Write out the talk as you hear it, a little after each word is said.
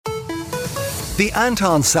The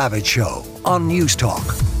Anton Savage Show on News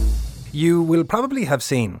Talk. You will probably have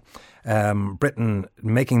seen Britain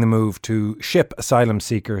making the move to ship asylum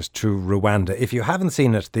seekers to Rwanda. If you haven't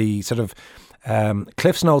seen it, the sort of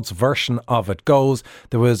Cliff's Notes version of it goes,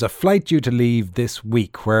 there was a flight due to leave this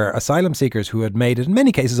week where asylum seekers who had made it, in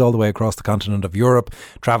many cases all the way across the continent of Europe,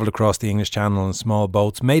 travelled across the English Channel in small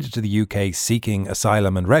boats, made it to the UK seeking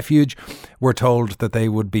asylum and refuge, were told that they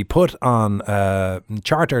would be put on a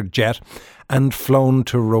chartered jet and flown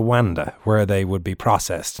to Rwanda, where they would be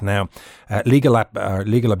processed. Now, legal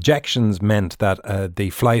objections meant that the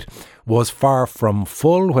flight was far from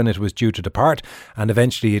full when it was due to depart, and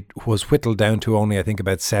eventually it was whittled down to only, I think,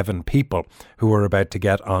 about 7 people who were about to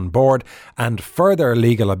get on board. And further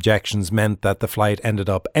legal objections meant that the flight ended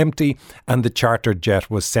up empty and the chartered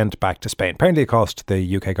jet was sent back to Spain. Apparently it cost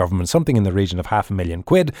the UK government something in the region of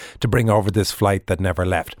 £500,000 to bring over this flight that never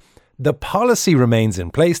left. The policy remains in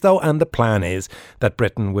place, though, and the plan is that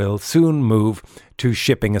Britain will soon move to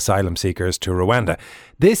shipping asylum seekers to Rwanda.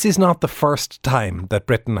 This is not the first time that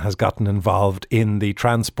Britain has gotten involved in the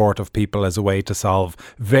transport of people as a way to solve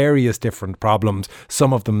various different problems,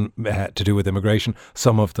 some of them to do with immigration,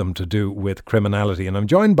 some of them to do with criminality. And I'm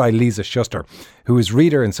joined by Liza Schuster, who is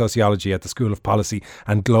reader in Sociology at the School of Policy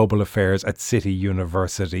and Global Affairs at City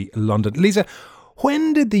University, London. Liza,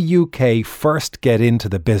 when did the UK first get into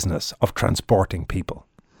the business of transporting people?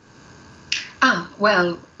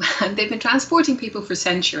 Well, they've been transporting people for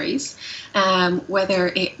centuries, whether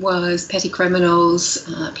it was petty criminals,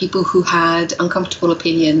 people who had uncomfortable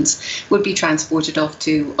opinions would be transported off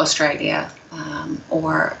to Australia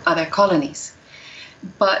or other colonies.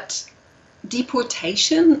 But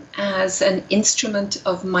deportation as an instrument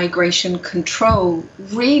of migration control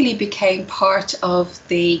really became part of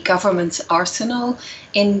the government's arsenal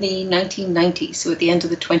in the 1990s, so at the end of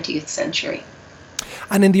the 20th century.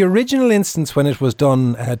 And in the original instance, when it was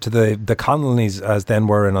done to the colonies, as then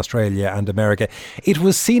were in Australia and America, it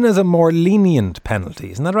was seen as a more lenient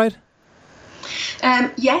penalty, isn't that right?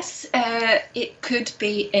 Yes, it could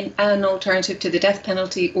be an alternative to the death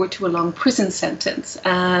penalty or to a long prison sentence.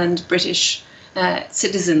 And British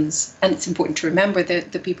citizens, and it's important to remember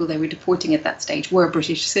that the people they were deporting at that stage were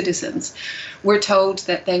British citizens, were told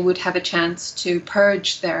that they would have a chance to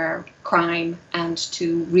purge their crime and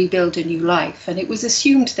to rebuild a new life. And it was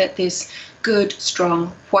assumed that this good, strong,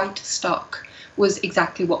 white stock was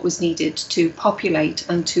exactly what was needed to populate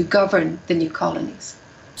and to govern the new colonies.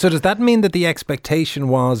 So does that mean that the expectation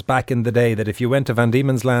was back in the day that if you went to Van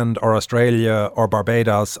Diemen's Land or Australia or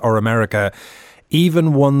Barbados or America,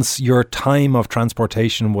 even once your time of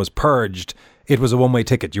transportation was purged, it was a one-way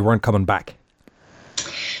ticket, you weren't coming back?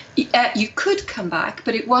 You could come back,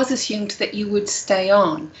 but it was assumed that you would stay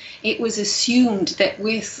on. It was assumed that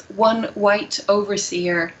with one white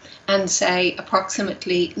overseer and, say,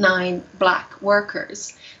 approximately 9 black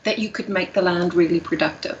workers, that you could make the land really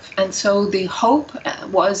productive. And so the hope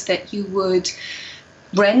was that you would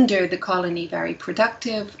render the colony very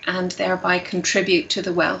productive and thereby contribute to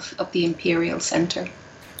the wealth of the imperial centre.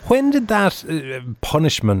 When did that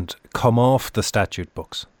punishment come off the statute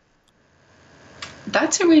books?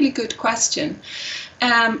 That's a really good question.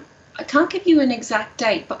 I can't give you an exact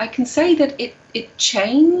date, but I can say that it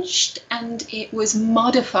changed and it was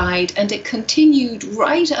modified and it continued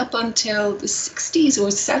right up until the 60s or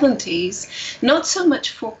 70s, not so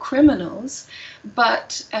much for criminals,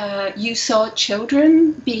 but you saw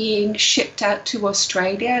children being shipped out to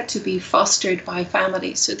Australia to be fostered by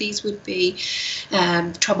families. So these would be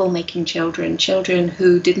troublemaking children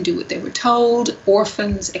who didn't do what they were told,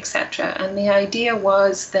 orphans, etc. And the idea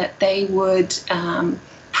was that they would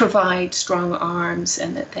provide strong arms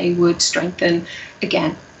and that they would strengthen,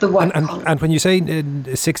 again, the white colony. And when you say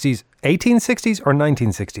 60s, 1860s or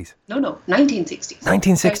 1960s? No, 1960s.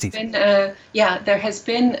 1960s. There has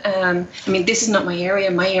been, this is not my area.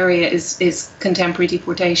 My area is contemporary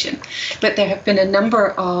deportation. But there have been a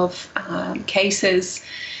number of cases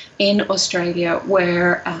in Australia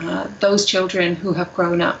where those children who have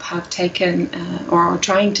grown up have taken or are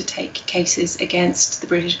trying to take cases against the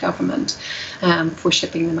British government for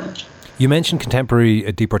shipping them out. You mentioned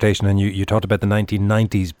contemporary deportation, and you talked about the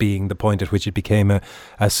 1990s being the point at which it became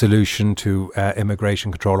a solution to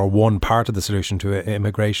immigration control, or one part of the solution to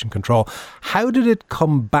immigration control. How did it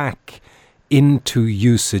come back into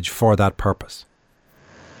usage for that purpose?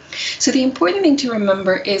 So the important thing to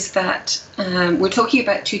remember is that we're talking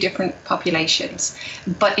about 2 different populations,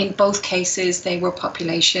 but in both cases they were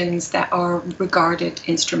populations that are regarded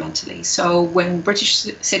instrumentally. So when British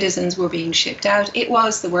citizens were being shipped out, it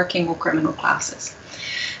was the working or criminal classes.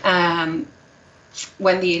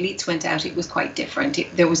 when the elites went out, it was quite different.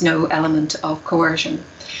 There was no element of coercion.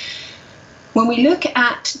 When we look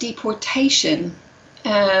at deportation,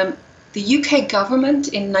 the UK government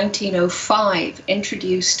in 1905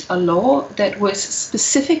 introduced a law that was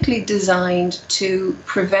specifically designed to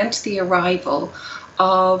prevent the arrival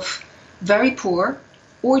of very poor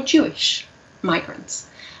or Jewish migrants.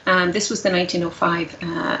 This was the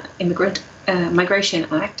 1905 Migration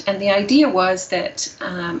Act, and the idea was that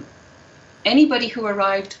anybody who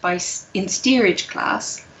arrived in steerage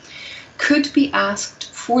class could be asked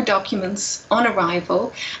for documents on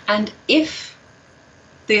arrival, and if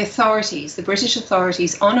the authorities, the British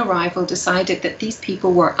authorities on arrival, decided that these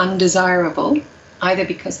people were undesirable, either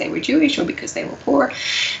because they were Jewish or because they were poor,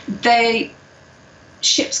 the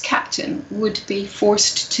ship's captain would be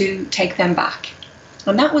forced to take them back.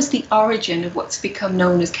 And that was the origin of what's become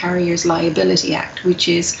known as Carriers Liability Act, which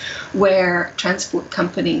is where transport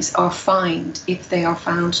companies are fined if they are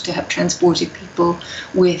found to have transported people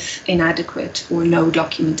with inadequate or no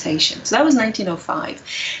documentation. So that was 1905.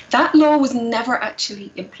 That law was never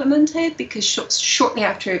actually implemented because shortly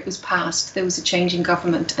after it was passed, there was a change in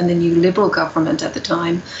government, and the new Liberal government at the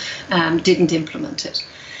time didn't implement it.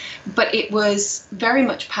 But it was very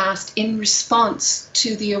much passed in response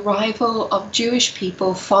to the arrival of Jewish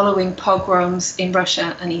people following pogroms in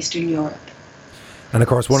Russia and Eastern Europe. And of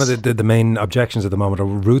course, one of the main objections at the moment, or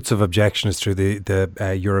roots of objection, is through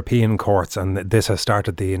the European courts, and this has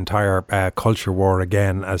started the entire culture war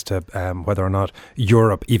again as to whether or not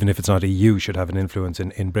Europe, even if it's not EU, should have an influence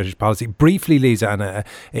in British policy. Briefly, Liza, and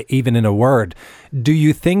even in a word, do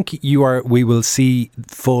you think we will see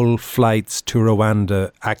full flights to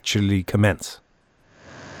Rwanda actually commence?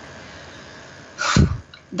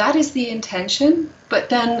 That is the intention, but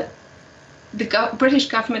then the British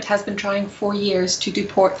government has been trying for years to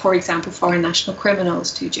deport, for example, foreign national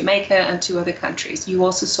criminals to Jamaica and to other countries. You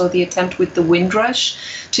also saw the attempt with the Windrush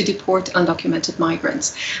to deport undocumented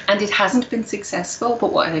migrants. And it hasn't been successful,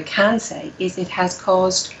 but what I can say is it has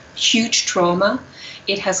caused huge trauma.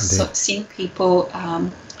 It has seen people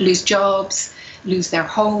lose jobs, lose their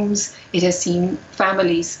homes. It has seen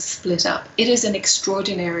families split up. It is an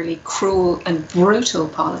extraordinarily cruel and brutal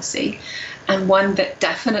policy, and one that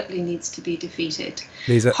definitely needs to be defeated.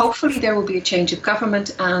 Liza, hopefully there will be a change of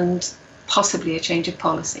government and possibly a change of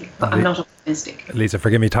policy, but I'm not optimistic. Liza,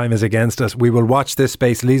 forgive me, time is against us. We will watch this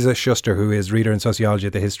space. Liza Schuster, who is reader in sociology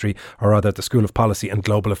at the School of Policy and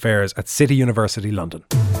Global Affairs at City University, London.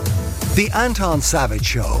 The Anton Savage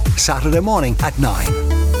Show, Saturday morning at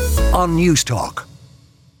 9 on News Talk.